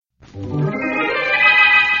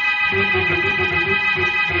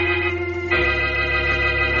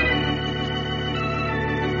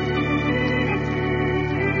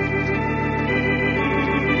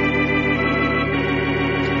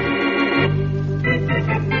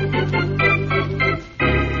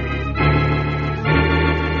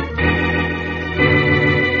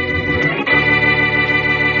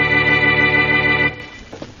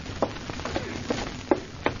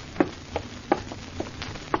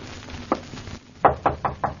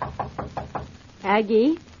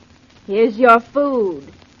Aggie, here's your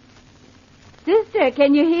food. Sister,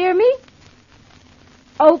 can you hear me?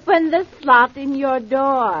 Open the slot in your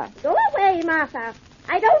door. Go away, Martha.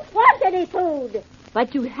 I don't want any food.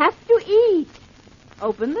 But you have to eat.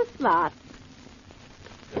 Open the slot.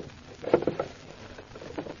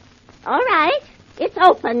 All right. It's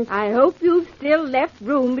open. I hope you've still left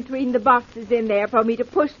room between the boxes in there for me to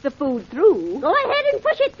push the food through. Go ahead and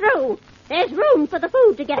push it through. There's room for the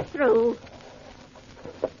food to get through.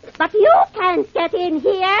 But you can't get in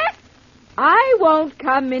here. I won't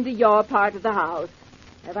come into your part of the house.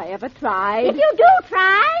 Have I ever tried? If you do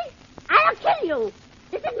try, I'll kill you.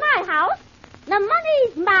 This is my house. The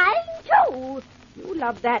money's mine, too. You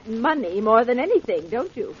love that money more than anything,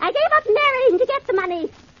 don't you? I gave up marrying to get the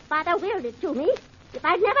money. Father willed it to me. If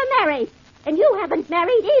I'd never marry. And you haven't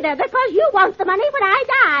married either because you want the money when I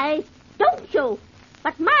die. Don't you?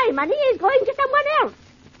 But my money is going to someone else.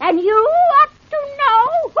 And you ought to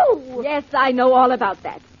know who. Yes, I know all about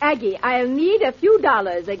that. Aggie, I'll need a few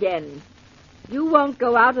dollars again. You won't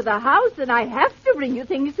go out of the house, and I have to bring you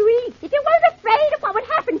things to eat. If you weren't afraid of what would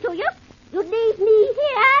happen to you, you'd leave me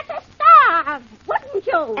here to starve, wouldn't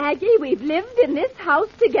you? Aggie, we've lived in this house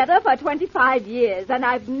together for 25 years, and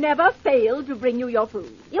I've never failed to bring you your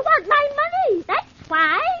food. You want my money, that's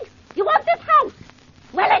why. You want this house.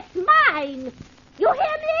 Well, it's mine. You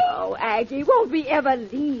hear me? Oh, Aggie, won't we ever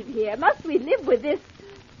leave here? Must we live with this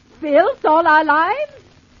filth all our lives?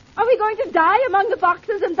 Are we going to die among the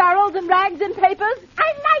boxes and barrels and rags and papers?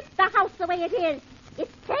 I like the house the way it is.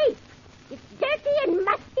 It's safe. It's dirty and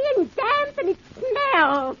musty and damp and it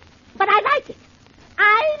smells. But I like it.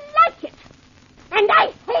 I like it. And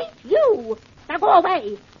I hate you. Now go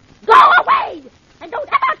away. Go away. And don't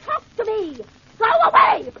ever talk to me. Go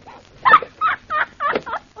away.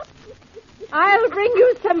 I'll bring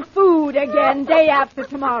you some food again day after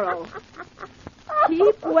tomorrow.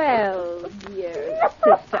 Keep well, dear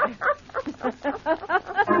sister.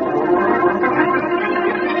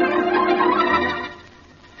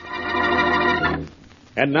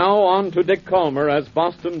 And now on to Dick Calmer as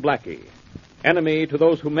Boston Blackie. Enemy to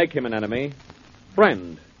those who make him an enemy.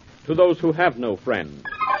 Friend to those who have no friend.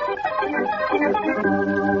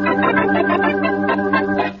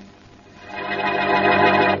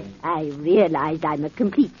 I realize I'm a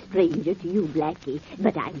complete stranger to you, Blackie,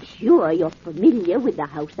 but I'm sure you're familiar with the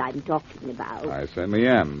house I'm talking about. I certainly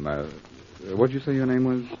am. What'd you say your name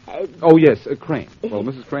was? Oh, yes, Crane. Well,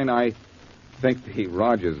 Mrs. Crane, I think the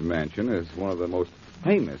Rogers Mansion is one of the most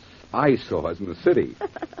famous eyesores in the city.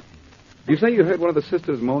 You say you heard one of the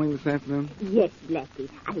sisters moaning this afternoon? Yes, Blackie.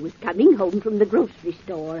 I was coming home from the grocery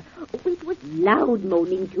store. Oh, it was loud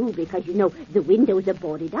moaning, too, because, you know, the windows are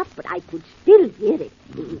boarded up, but I could still hear it.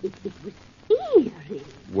 It was eerie.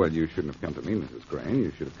 Well, you shouldn't have come to me, Mrs. Crane.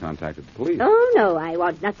 You should have contacted the police. Oh, no, I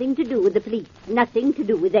want nothing to do with the police. Nothing to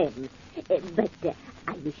do with them. But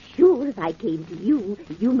I was sure if I came to you,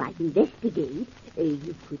 you might investigate.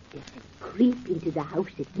 You could creep into the house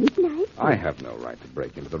at midnight. I have no right to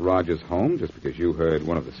break into the Rogers home just because you heard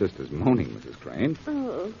one of the sisters moaning, Mrs. Crane.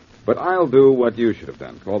 Oh. But I'll do what you should have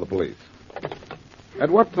done. Call the police. At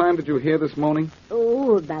what time did you hear this moaning?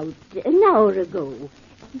 Oh, about an hour ago.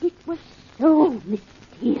 And it was so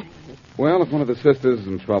mysterious. Well, if one of the sisters is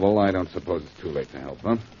in trouble, I don't suppose it's too late to help,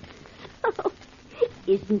 huh? Oh,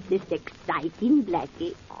 isn't this exciting,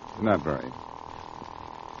 Blackie? Not very.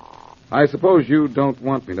 I suppose you don't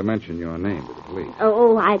want me to mention your name to the police.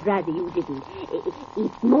 Oh, I'd rather you didn't.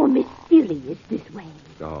 It's more mysterious this way.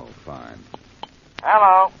 Oh, fine.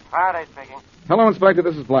 Hello, Faraday speaking. Hello, Inspector.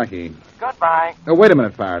 This is Blackie. Goodbye. Wait a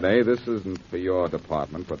minute, Faraday. This isn't for your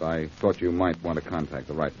department, but I thought you might want to contact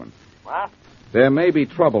the right one. What? There may be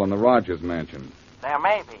trouble in the Rogers Mansion. There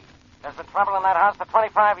may be. There's been trouble in that house for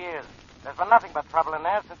 25 years. There's been nothing but trouble in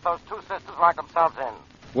there since those two sisters locked themselves in.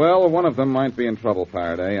 Well, one of them might be in trouble,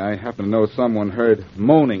 Faraday. I happen to know someone heard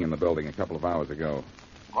moaning in the building a couple of hours ago.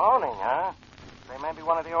 Moaning, huh? Say maybe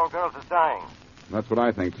one of the old girls is dying. That's what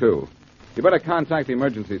I think, too. You better contact the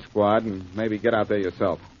emergency squad and maybe get out there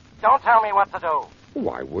yourself. Don't tell me what to do. Oh,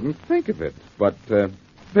 I wouldn't think of it. But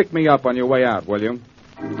pick me up on your way out, will you?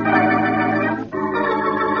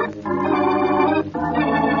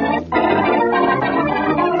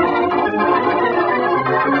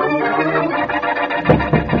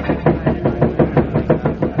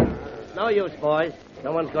 house, boys.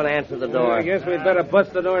 Someone's going to answer the door. I guess we'd better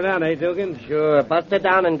bust the door down, Dugan? Sure. Bust it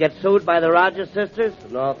down and get sued by the Rogers sisters?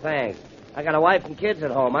 No, thanks. I got a wife and kids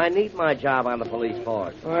at home. I need my job on the police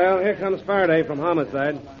force. Well, here comes Faraday from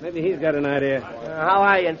Homicide. Maybe he's got an idea. How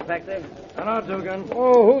are you, Inspector? Hello, Dugan.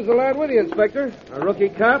 Oh, who's the lad with you, Inspector? A rookie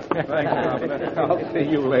cop? Thanks, Robert. I'll see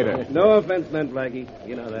you later. No offense meant, Blackie.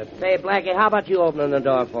 You know that. Say, Blackie, how about you opening the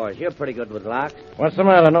door for us? You're pretty good with locks. What's the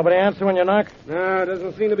matter? Nobody answer when you knock? No,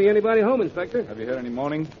 doesn't seem to be anybody home, Inspector. Have you heard any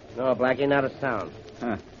moaning? No, Blackie, not a sound.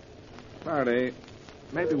 Huh. Faraday,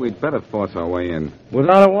 maybe we'd better force our way in.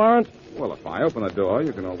 Without a warrant? Well, if I open the door,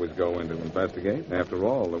 you can always go in to investigate. After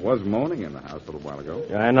all, there was moaning in the house a little while ago.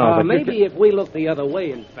 Yeah, I know. But maybe if we look the other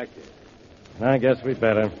way, Inspector. I guess we'd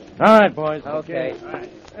better. All right, boys. Okay.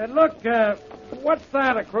 And look, what's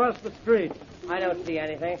that across the street? I don't see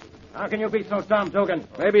anything. How can you be so dumb, Dugan?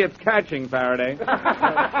 Maybe it's catching, Faraday.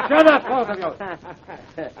 Shut up, both of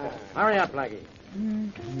you. Hurry up, Blackie.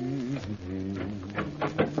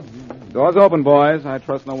 Doors open, boys. I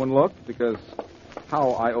trust no one looked, because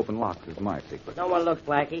how I open locks is my secret. No one looked,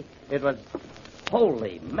 Blackie. It was...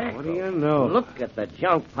 Holy mackerel. What do you know? Look at the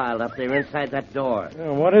junk piled up there inside that door.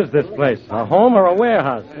 What is this place? A home or a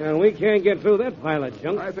warehouse? We can't get through that pile of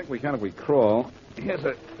junk. I think we can if we crawl. Here's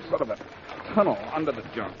a sort of a tunnel under the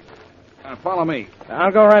junk. Follow me.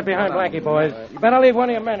 I'll go right behind Blackie, boys. You better leave one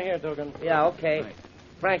of your men here, Dugan. Yeah, okay.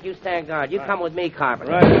 Frank, you stand guard. You come with me,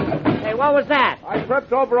 Carpenter. Right. Hey, what was that? I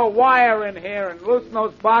tripped over a wire in here and loosened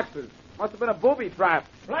those boxes. Must have been a booby trap.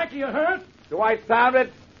 Blackie, you hurt? Do I sound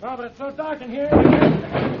it? No, but it's so dark in here.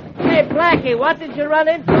 Hey, Blackie, what did you run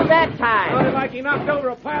into that time? Sounded like he knocked over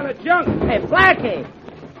a pile of junk. Hey, Blackie!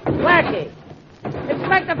 Blackie!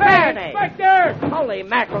 Inspector Faraday! Inspector! Holy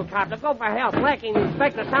mackerel, Copter, go for help. Blackie and the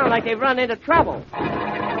Inspector sound like they've run into trouble.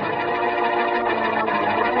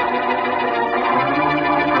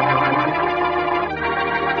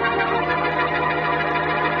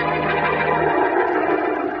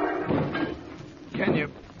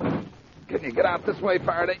 Can you get out this way,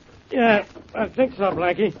 Faraday? Yeah, I think so,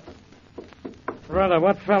 Blackie. Brother,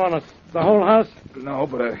 what fell on us? The whole house? No,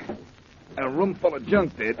 but a room full of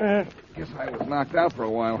junk did. Guess I was knocked out for a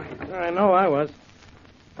while. I know I was.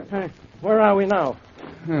 Hey, where are we now?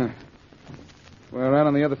 Huh. We're right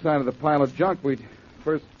on the other side of the pile of junk we'd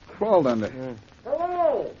first crawled under.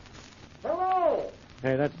 Hello! Hello!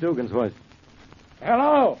 Hey, that's Dugan's voice.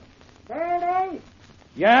 Hello? Faraday?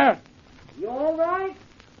 Yeah? You all right?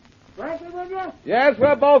 Blackie with you? Yes,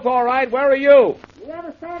 we're both all right. Where are you? The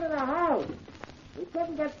other side of the house. We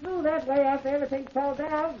couldn't get through that way after everything fell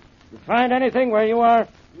down. You find anything where you are?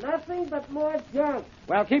 Nothing but more junk.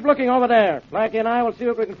 Well, keep looking over there. Blackie and I will see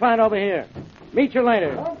what we can find over here. Meet you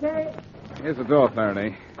later. Okay. Here's the door,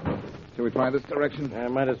 Faraday. Shall we try this direction? Yeah,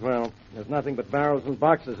 might as well. There's nothing but barrels and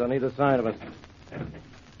boxes on either side of us.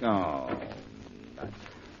 Oh, that's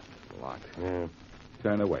locked. Yeah.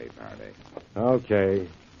 Turn away, Faraday. Okay.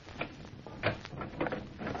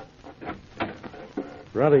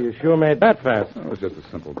 Brother, you sure made that fast. It was just a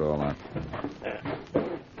simple door lock.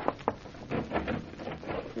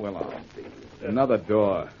 Well, I'll see. Another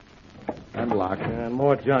door. And locked. And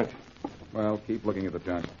more junk. Well, keep looking at the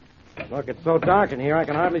junk. Look, it's so dark in here, I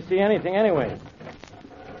can hardly see anything anyway.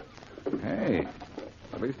 Hey,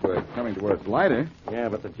 at least we're coming to where it's lighter. Yeah,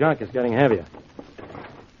 but the junk is getting heavier.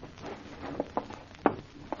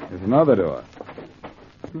 There's another door.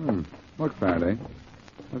 Look, Faraday.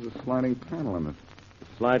 There's a sliding panel in it.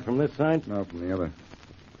 Slide from this side? No, from the other.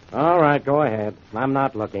 All right, go ahead. I'm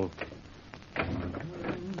not looking.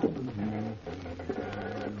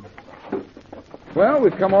 Well,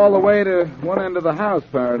 we've come all the way to one end of the house,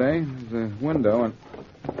 Faraday. There's a window and...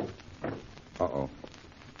 Uh-oh.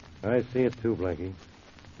 I see it too, Blackie.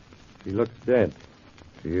 She looks dead.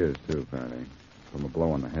 She is, too, Faraday. From a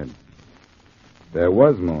blow on the head. There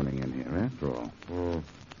was moaning in here, after all.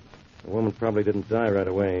 The woman probably didn't die right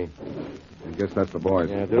away. I guess that's the boys.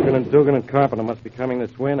 Yeah, Dugan and Carpenter must be coming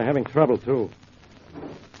this way, and they're having trouble, too.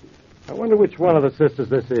 I wonder which one of the sisters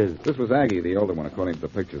this is. This was Aggie, the older one, according to the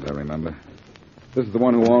pictures I remember. This is the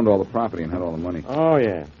one who owned all the property and had all the money. Oh,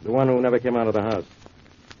 yeah. The one who never came out of the house.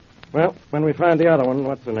 Well, when we find the other one,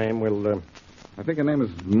 what's her name, we'll, I think her name is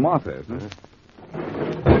Martha, isn't it?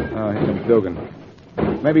 Oh, here comes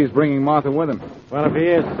Dugan. Maybe he's bringing Martha with him. Well, if he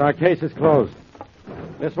is, our case is closed.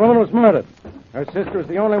 This woman was murdered. Her sister is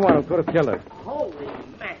the only one who could have killed her. Holy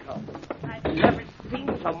mackerel. I've never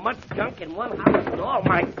seen so much junk in one house in all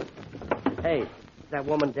my... Hey, is that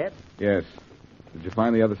woman dead? Yes. Did you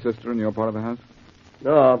find the other sister in your part of the house?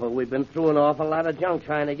 No, but we've been through an awful lot of junk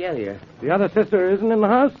trying to get here. The other sister isn't in the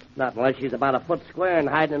house? Not unless she's about a foot square and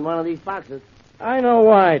hiding in one of these boxes. I know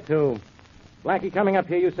why, too. Blackie, coming up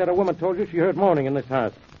here, you said a woman told you she heard moaning in this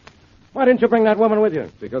house. Why didn't you bring that woman with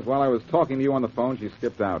you? Because while I was talking to you on the phone, she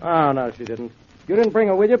skipped out. Oh, no, she didn't. You didn't bring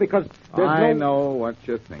her with you because I know what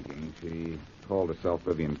you're thinking. She called herself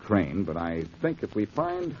Vivian Crane, but I think if we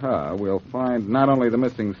find her, we'll find not only the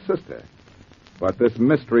missing sister, but this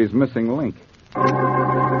mystery's missing link.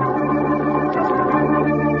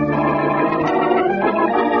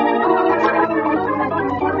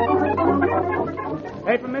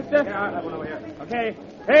 Paper, mister? Yeah, I have one over here. Okay.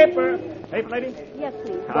 Paper. Paper, lady? Yes,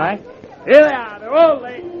 please. All right. Here they are. They're all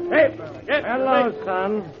late. Paper. Get Hello, paper.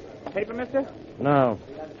 son. Paper, mister? No.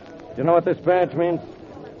 Do you know what this badge means?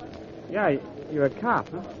 Yeah, you're a cop,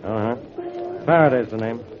 huh? Uh-huh. Faraday's the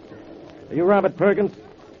name. Are you Robert Perkins?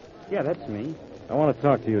 Yeah, that's me. I want to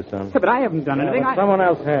talk to you, son. Yeah, but I haven't done anything. But someone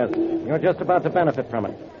else has. You're just about to benefit from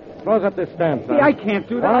it. Close up this stand, son. Yeah, I can't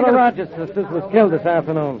do that. One of the Rogers sisters was killed this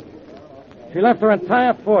afternoon. She left her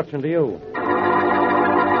entire fortune to you.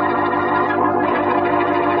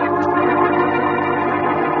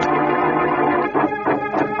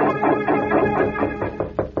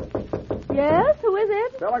 Yes, who is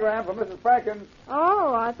it? Telegram from Mrs. Perkins.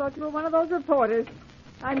 Oh, I thought you were one of those reporters.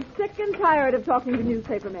 I'm sick and tired of talking to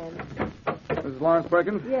newspapermen. Mrs. Lawrence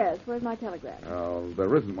Perkins? Yes, where's my telegram?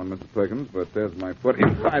 There isn't one, Mrs. Perkins, but there's my foot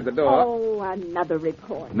inside the door. Oh, another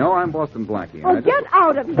report. No, I'm Boston Blackie. Oh, get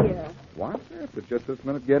out of here. What? After just this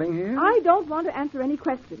minute getting here? I don't want to answer any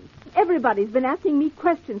questions. Everybody's been asking me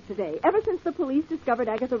questions today, ever since the police discovered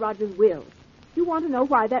Agatha Rogers' will. You want to know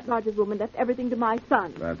why that Rogers woman left everything to my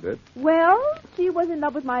son. That's it. Well, she was in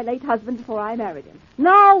love with my late husband before I married him.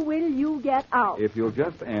 Now will you get out? If you'll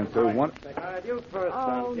just answer one... You first,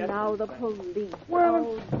 son. Oh, now the police.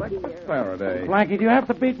 Well, oh, dear. Faraday. Blackie, do you have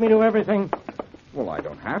to beat me to everything? Well, I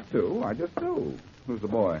don't have to. I just do. Who's the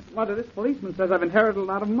boy? Mother, this policeman says I've inherited a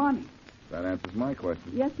lot of money. That answers my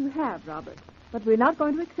question. Yes, you have, Robert. But we're not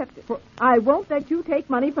going to accept it. I won't let you take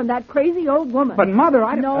money from that crazy old woman. But, Mother,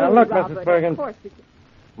 I don't... No, Look, Robert, Mrs. Perkins. Of course we can.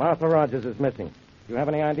 Martha Rogers is missing. Do you have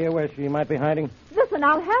any idea where she might be hiding? Listen,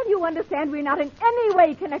 I'll have you understand we're not in any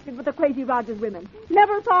way connected with the crazy Rogers women.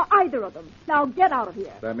 Never saw either of them. Now get out of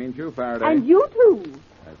here. That means you, Faraday. And you, too.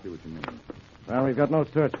 I see what you mean. Well, we've got no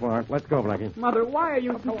search warrant. Let's go, Blackie. Mother, why are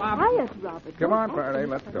you so Quiet, Robert. Come on, Don't Faraday, act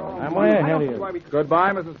let's go. I'm way ahead of you.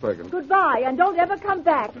 Goodbye, Mrs. Perkins. Goodbye, and don't ever come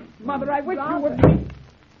back. Mother, I wish you Robert. would...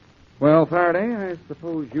 Well, Faraday, I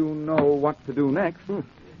suppose you know what to do next.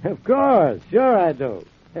 Of course. Sure I do.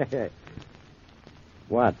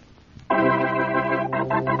 What?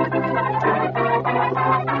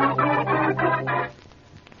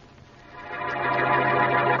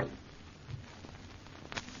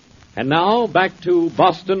 And now, back to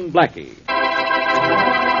Boston Blackie.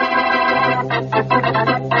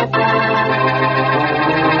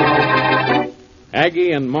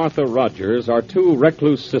 Aggie and Martha Rogers are two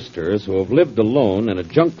recluse sisters who have lived alone in a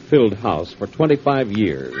junk-filled house for 25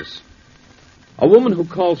 years. A woman who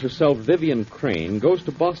calls herself Vivian Crane goes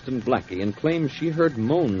to Boston Blackie and claims she heard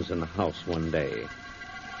moans in the house one day.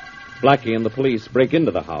 Blackie and the police break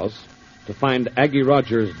into the house to find Aggie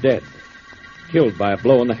Rogers dead, killed by a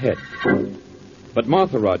blow on the head. But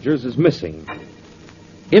Martha Rogers is missing.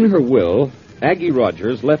 In her will, Aggie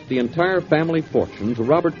Rogers left the entire family fortune to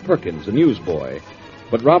Robert Perkins, a newsboy.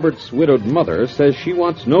 But Robert's widowed mother says she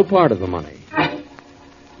wants no part of the money.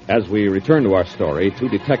 As we return to our story, two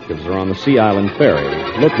detectives are on the Sea Island ferry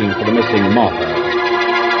looking for the missing Martha.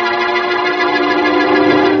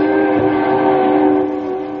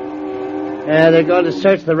 They're going to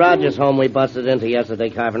search the Rogers home we busted into yesterday,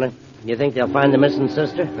 Carpenter. You think they'll find the missing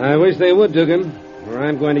sister? I wish they would, Dugan, or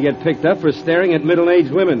I'm going to get picked up for staring at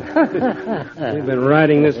middle-aged women. They've been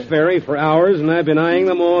riding this ferry for hours, and I've been eyeing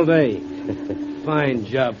them all day. Fine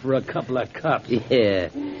job for a couple of cops. Yeah.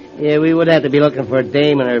 Yeah, we would have to be looking for a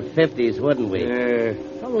dame in her 50s, wouldn't we?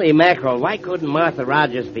 Holy mackerel, why couldn't Martha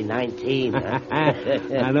Rogers be 19? Huh?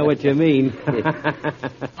 I know what you mean.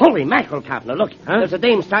 Holy mackerel, Carpenter, look. Huh? There's a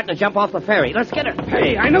dame starting to jump off the ferry. Let's get her.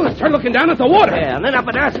 Hey, I noticed her looking down at the water. Yeah, and then up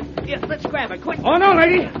at us. Yeah, let's grab her, quick. Oh, no,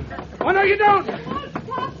 lady. Oh, no, you don't.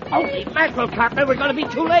 Holy mackerel, Carpenter, we're going to be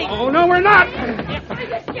too late. Oh, no, we're not.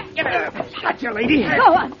 Get her. Gotcha, lady.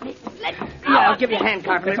 Go on, please. Let go. Yeah, I'll give you a hand,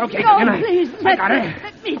 Carpenter. It's okay. No, Can I? please. I got her.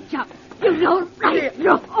 Let me jump. You don't right.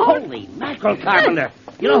 No. Holy mackerel, Carpenter.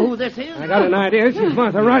 You know who this is? I got an idea. She's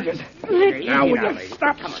Martha Rogers. Now, will you lady.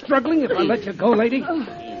 stop struggling if I let you go, lady?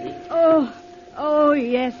 Oh,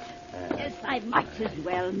 yes. Yes, I might as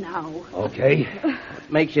well now. Okay.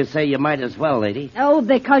 What makes you say you might as well, lady? Oh,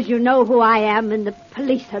 because you know who I am and the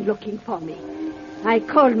police are looking for me. I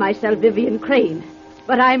called myself Vivian Crane,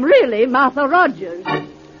 but I'm really Martha Rogers.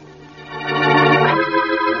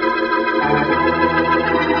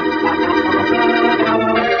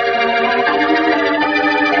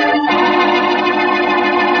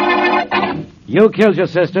 You killed your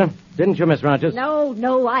sister, didn't you, Miss Rogers?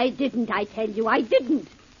 No, I didn't, I tell you. I didn't.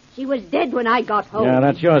 She was dead when I got home. Yeah,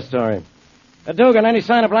 that's your story. Dugan, any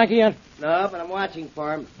sign of Blackie yet? No, but I'm watching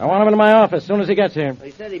for him. I want him in my office as soon as he gets here.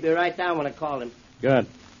 He said he'd be right down when I called him. Good.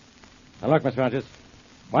 Now, look, Miss Rogers.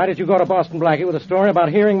 Why did you go to Boston Blackie with a story about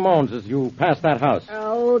hearing moans as you passed that house?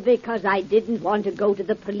 Oh, because I didn't want to go to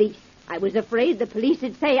the police. I was afraid the police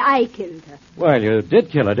would say I killed her. Well, you did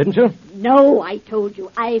kill her, didn't you? No, I told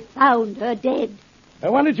you. I found her dead.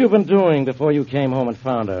 What had you been doing before you came home and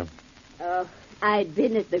found her? I'd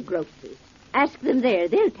been at the grocery. Ask them there.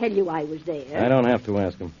 They'll tell you I was there. I don't have to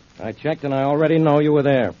ask them. I checked, and I already know you were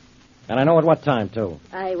there. And I know at what time, too.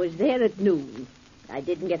 I was there at noon. I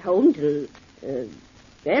didn't get home till,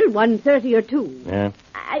 1:30 or 2. Yeah?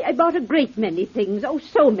 I bought a great many things. Oh,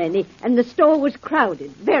 so many. And the store was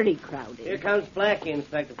crowded. Very crowded. Here comes Blackie,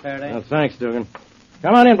 Inspector Faraday. Well, thanks, Dugan.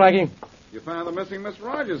 Come on in, Blackie. You found the missing Miss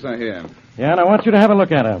Rogers, I hear. Yeah, and I want you to have a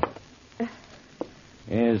look at her.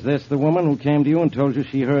 Is this the woman who came to you and told you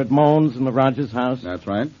she heard moans in the Rogers house? That's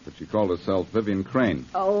right, but she called herself Vivian Crane.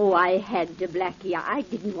 Oh, I had to, Blackie. I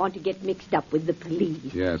didn't want to get mixed up with the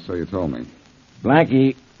police. Yes, so you told me.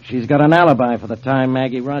 Blackie, she's got an alibi for the time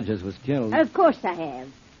Maggie Rogers was killed. Of course I have.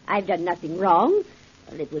 I've done nothing wrong.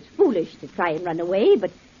 Well, it was foolish to try and run away,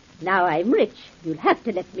 but now I'm rich. You'll have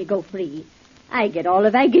to let me go free. I get all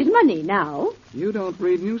of Aggie's money now. You don't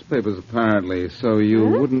read newspapers, apparently, so you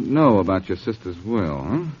wouldn't know about your sister's will,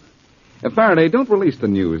 huh? Faraday, don't release the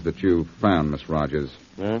news that you found Miss Rogers.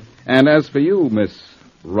 Huh? And as for you, Miss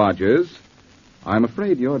Rogers, I'm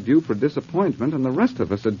afraid you're due for disappointment, and the rest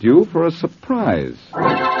of us are due for a surprise.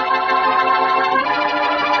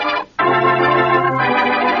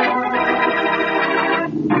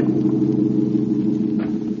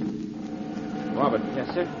 Robert.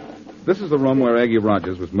 Yes, sir? This is the room where Aggie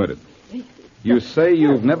Rogers was murdered. You say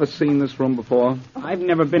you've never seen this room before? I've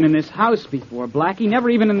never been in this house before, Blackie. Never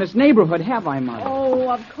even in this neighborhood, have I, Mother? Oh,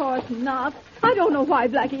 of course not. I don't know why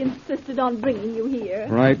Blackie insisted on bringing you here.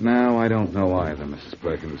 Right now, I don't know either, Mrs.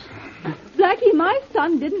 Perkins. Blackie, my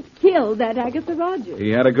son didn't kill that Agatha Rogers. He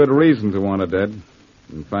had a good reason to want her dead.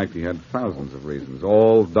 In fact, he had thousands of reasons,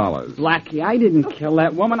 all dollars. Blackie, I didn't kill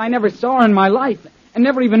that woman. I never saw her in my life and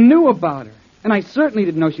never even knew about her. And I certainly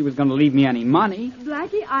didn't know she was going to leave me any money.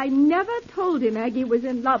 Blackie, I never told him Aggie was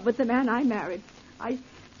in love with the man I married. I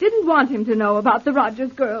didn't want him to know about the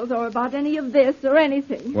Rogers girls or about any of this or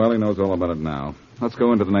anything. Well, he knows all about it now. Let's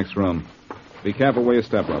go into the next room. Be careful where you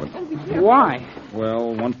step, Robert. Why?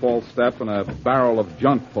 Well, one false step and a barrel of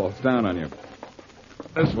junk falls down on you.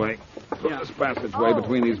 This way. This passageway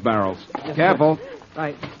between these barrels. Careful.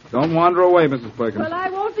 Right. Don't wander away, Mrs. Perkins. Well,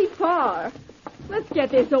 I won't be far. Let's get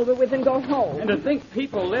this over with and go home. And to think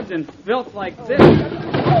people lived in filth like this.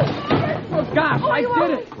 Oh, gosh, I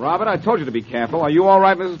did it. Robert, I told you to be careful. Are you all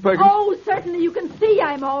right, Mrs. Perkins? Oh, certainly. You can see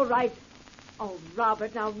I'm all right. Oh,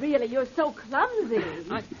 Robert, now really, you're so clumsy.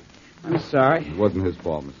 I'm sorry. It wasn't his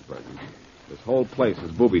fault, Mrs. Perkins. This whole place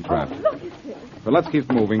is booby-trapped. Look at this. But let's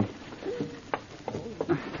keep moving.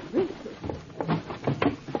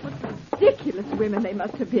 Ridiculous women they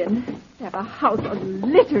must have been. To have a house all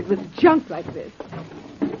littered with junk like this.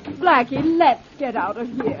 Blackie, let's get out of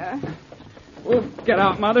here. We'll get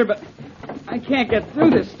out, Mother, but I can't get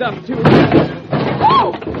through this stuff too.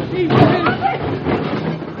 Oh! Gee, what's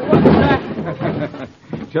that?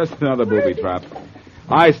 Just another booby trap.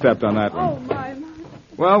 I stepped on that Oh, one. my.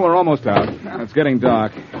 Well, we're almost out. It's getting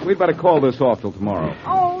dark. We'd better call this off till tomorrow.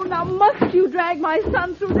 Oh, now must you drag my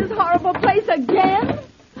son through this horrible place again?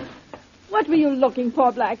 What were you looking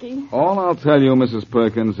for, Blackie? All I'll tell you, Mrs.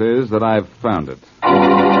 Perkins, is that I've found it.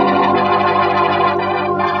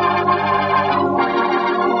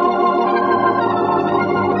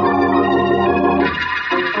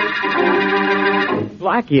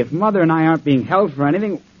 Blackie, if Mother and I aren't being held for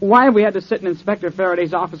anything, why have we had to sit in Inspector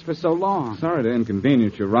Faraday's office for so long? Sorry to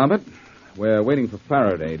inconvenience you, Robert. We're waiting for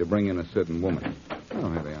Faraday to bring in a certain woman. Oh,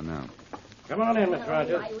 here they are now. Come on in, Miss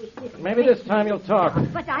Rogers. Maybe this time you'll talk.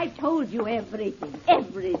 But I've told you everything.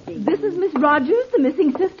 Everything. This is Miss Rogers, the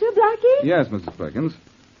missing sister, Blackie? Yes, Mrs. Perkins.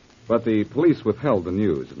 But the police withheld the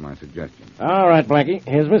news at my suggestion. All right, Blackie.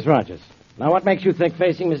 Here's Miss Rogers. Now, what makes you think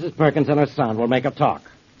facing Mrs. Perkins and her son will make her talk?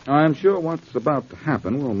 I'm sure what's about to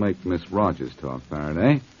happen will make Miss Rogers talk,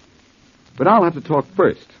 Faraday. But I'll have to talk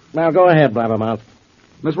first. Now, go ahead, Blabbermouth.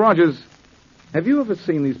 Miss Rogers, have you ever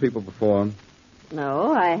seen these people before?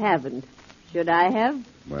 No, I haven't. Should I have?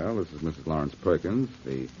 Well, this is Mrs. Lawrence Perkins,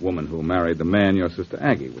 the woman who married the man your sister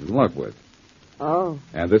Aggie was in love with. Oh.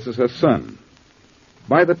 And this is her son.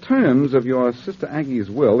 By the terms of your sister Aggie's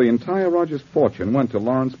will, the entire Rogers fortune went to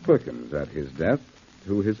Lawrence Perkins at his death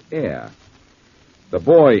to his heir. The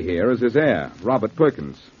boy here is his heir, Robert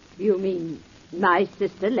Perkins. You mean my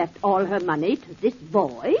sister left all her money to this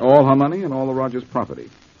boy? All her money and all the Rogers property.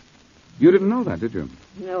 You didn't know that, did you?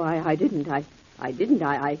 No, I didn't. I didn't.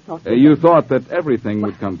 I thought... You thought that everything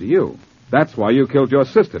would come to you. That's why you killed your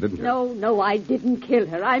sister, didn't you? No, I didn't kill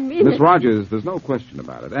her. I mean... Miss Rogers, there's no question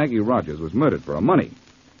about it. Aggie Rogers was murdered for her money.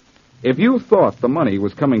 If you thought the money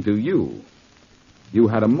was coming to you, you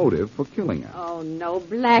had a motive for killing her. Oh, no,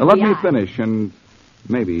 Blackie. Now, let me finish and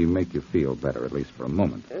maybe make you feel better, at least for a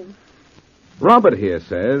moment. Robert here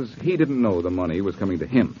says he didn't know the money was coming to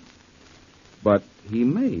him. But he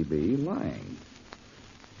may be lying.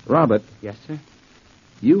 Robert. Yes, sir?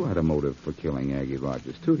 You had a motive for killing Aggie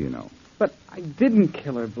Rogers, too, you know. But I didn't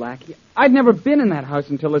kill her, Blackie. I'd never been in that house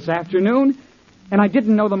until this afternoon, and I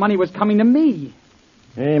didn't know the money was coming to me.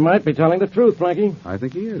 He might be telling the truth, Blackie. I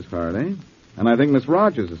think he is, Faraday. And I think Miss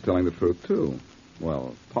Rogers is telling the truth, too.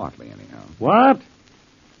 Well, partly, anyhow. What?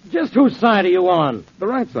 Just whose side are you on? The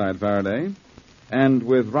right side, Faraday. And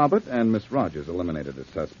with Robert and Miss Rogers eliminated as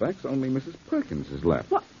suspects, only Mrs. Perkins is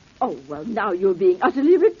left. What? Oh, well, now you're being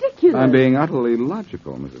utterly ridiculous. I'm being utterly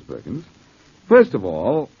logical, Mrs. Perkins. First of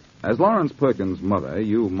all, as Lawrence Perkins' mother,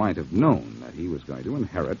 you might have known that he was going to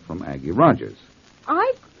inherit from Aggie Rogers.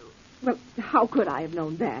 Well, how could I have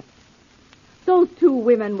known that? Those two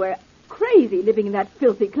women were crazy living in that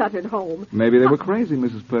filthy, cluttered home. Maybe they were crazy,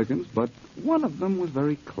 Mrs. Perkins, but one of them was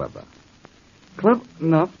very clever. Clever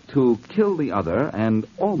enough to kill the other and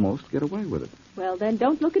almost get away with it. Well, then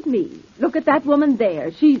don't look at me. Look at that woman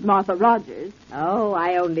there. She's Martha Rogers. Oh,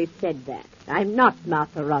 I only said that. I'm not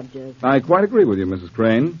Martha Rogers. I quite agree with you, Mrs.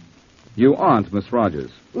 Crane. You aren't Miss Rogers.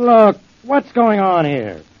 Look, what's going on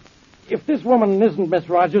here? If this woman isn't Miss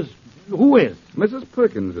Rogers, who is? Mrs.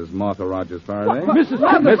 Perkins is Martha Rogers, Faraday.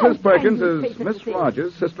 Mrs. Perkins is Miss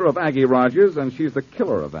Rogers, sister of Aggie Rogers, and she's the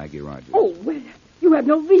killer of Aggie Rogers. Oh, well, you have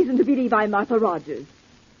no reason to believe I'm Martha Rogers.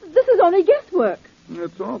 This is only guesswork.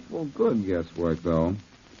 It's awful good guesswork, though.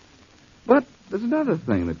 But there's another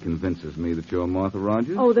thing that convinces me that you're Martha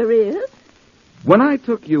Rogers. Oh, there is? When I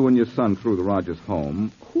took you and your son through the Rogers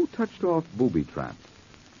home, who touched off booby traps?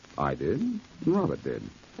 I did, and Robert did.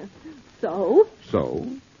 So? So,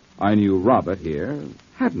 I knew Robert here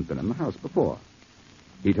hadn't been in the house before.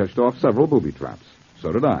 He touched off several booby traps.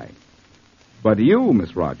 So did I. But you,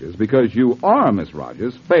 Miss Rogers, because you are Miss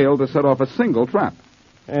Rogers, failed to set off a single trap.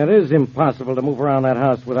 It is impossible to move around that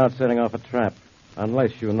house without setting off a trap,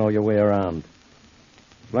 unless you know your way around.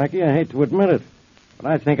 Blackie, I hate to admit it, but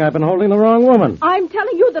I think I've been holding the wrong woman. I'm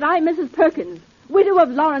telling you that I'm Mrs. Perkins, widow of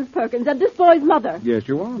Lawrence Perkins, and this boy's mother. Yes,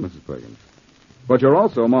 you are, Mrs. Perkins. But you're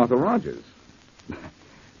also Martha Rogers.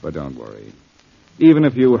 But don't worry. Even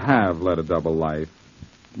if you have led a double life,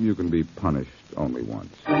 you can be punished only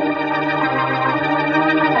once.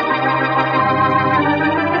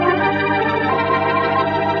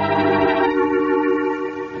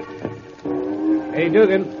 Hey,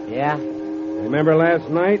 Dugan. Yeah? Remember last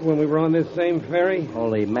night when we were on this same ferry?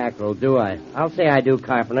 Holy mackerel, do I? I'll say I do,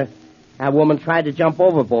 Carpenter. That woman tried to jump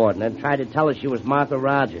overboard and then tried to tell us she was Martha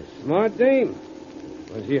Rogers. Smart dame.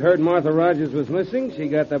 When she heard Martha Rogers was missing, she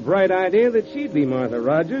got the bright idea that she'd be Martha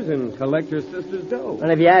Rogers and collect her sister's dough.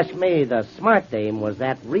 And if you ask me, the smart dame was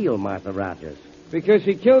that real Martha Rogers. Because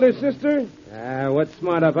she killed her sister? What's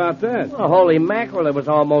smart about that? Well, holy mackerel, it was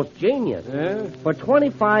almost genius. Yeah? For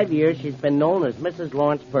 25 years, she's been known as Mrs.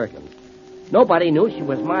 Lawrence Perkins. Nobody knew she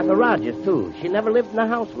was Martha Rogers, too. She never lived in the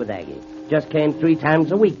house with Aggie. Just came 3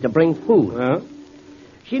 times a week to bring food. Well?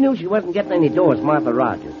 She knew she wasn't getting any dough as Martha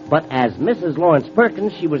Rogers. But as Mrs. Lawrence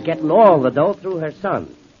Perkins, she was getting all the dough through her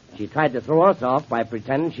son. She tried to throw us off by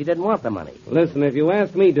pretending she didn't want the money. Listen, if you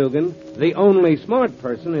ask me, Dugan, the only smart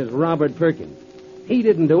person is Robert Perkins. He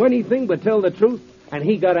didn't do anything but tell the truth, and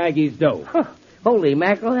he got Aggie's dough. Holy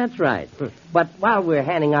mackerel, that's right. But while we're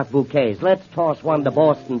handing out bouquets, let's toss one to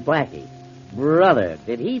Boston Blackie. Brother,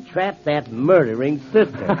 did he trap that murdering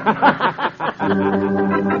sister?